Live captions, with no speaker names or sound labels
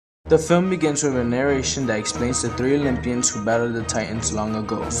The film begins with a narration that explains the three Olympians who battled the Titans long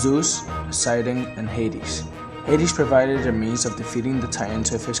ago: Zeus, Poseidon, and Hades. Hades provided a means of defeating the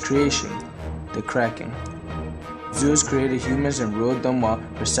Titans with his creation, the Kraken. Zeus created humans and ruled them while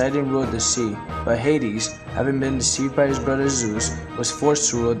Poseidon ruled the sea, but Hades, having been deceived by his brother Zeus, was forced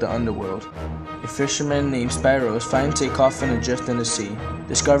to rule the underworld. A fisherman named Spiros finds a coffin adrift in the sea,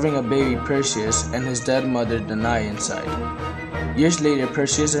 discovering a baby Perseus and his dead mother Danae inside. Years later,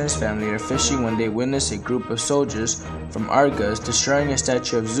 Perseus and his family are fishing when they witness a group of soldiers from Argos destroying a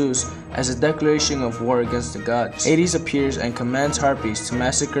statue of Zeus as a declaration of war against the gods. Hades appears and commands Harpies to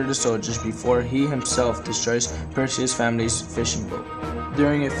massacre the soldiers before he himself destroys Perseus' family's fishing boat.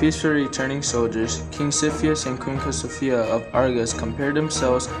 During a feast for returning soldiers, King Cepheus and Queen Cassiopea of Argos compare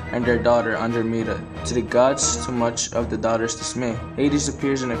themselves and their daughter Andromeda to the gods, to much of the daughter's dismay. Hades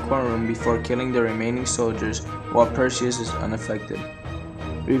appears in a courtroom before killing the remaining soldiers, while Perseus is unaffected.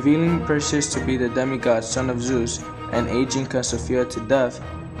 Revealing Perseus to be the demigod son of Zeus and aging Cassiopea to death,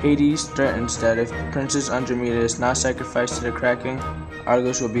 Hades threatens that if Princess Andromeda is not sacrificed to the Kraken,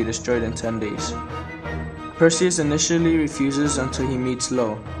 Argos will be destroyed in 10 days. Perseus initially refuses until he meets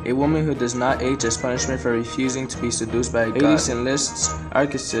Lo, a woman who does not age as punishment for refusing to be seduced by a god. Hades enlists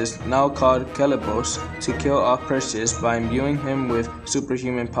Archytas, now called Kelebos, to kill off Perseus by imbuing him with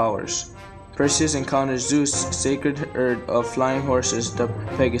superhuman powers. Perseus encounters Zeus' sacred herd of flying horses, the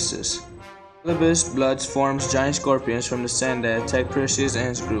Pegasus. Kelebos' blood forms giant scorpions from the sand that attack Perseus and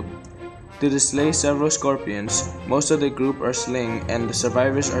his group. Due to slay several scorpions, most of the group are slain and the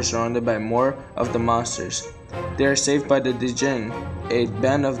survivors are surrounded by more of the monsters. They are saved by the Djinn, a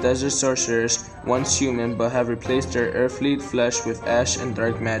band of desert sorcerers, once human but have replaced their earthly flesh with ash and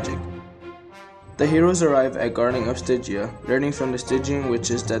dark magic. The heroes arrive at Garden of Stygia, learning from the Stygian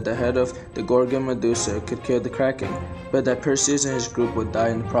witches that the head of the Gorgon Medusa could kill the Kraken, but that Perseus and his group would die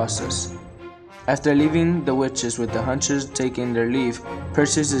in the process. After leaving the witches with the hunters taking their leave,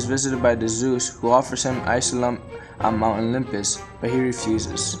 Perseus is visited by the Zeus, who offers him Isolum on Mount Olympus, but he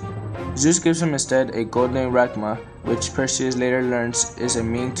refuses. Zeus gives him instead a golden drachma, which Perseus later learns is a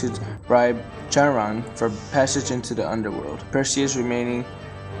means to bribe Charon for passage into the underworld. Perseus' remaining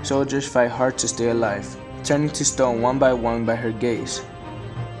soldiers fight hard to stay alive, turning to stone one by her gaze.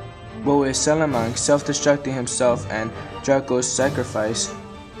 But with Salamanc self-destructing himself and Draco's sacrifice,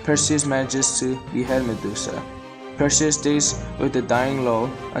 Perseus manages to behead Medusa. Perseus stays with the dying Lo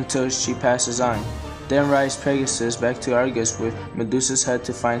until she passes on. Then rides Pegasus back to Argos with Medusa's head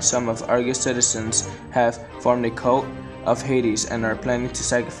to find some of Argos' citizens have formed a cult of Hades and are planning to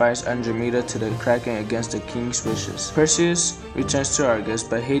sacrifice Andromeda to the Kraken against the king's wishes. Perseus returns to Argos,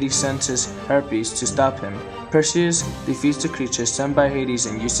 but Hades sends his Harpies to stop him. Perseus defeats the creatures sent by Hades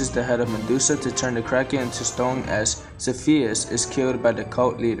and uses the head of Medusa to turn the Kraken into stone as Cepheus is killed by the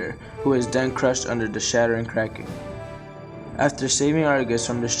cult leader, who is then crushed under the shattering Kraken. After saving Argos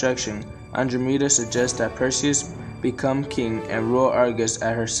from destruction, Andromeda suggests that Perseus become king and rule Argos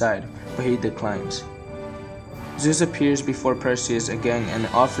at her side, but he declines. Zeus appears before Perseus again and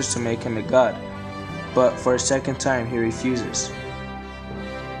offers to make him a god, but for a second time he refuses.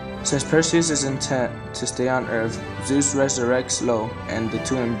 Since Perseus is intent to stay on Earth, Zeus resurrects Lo and the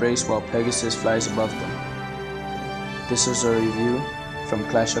two embrace while Pegasus flies above them. This was a review from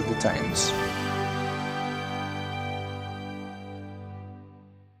Clash of the Titans.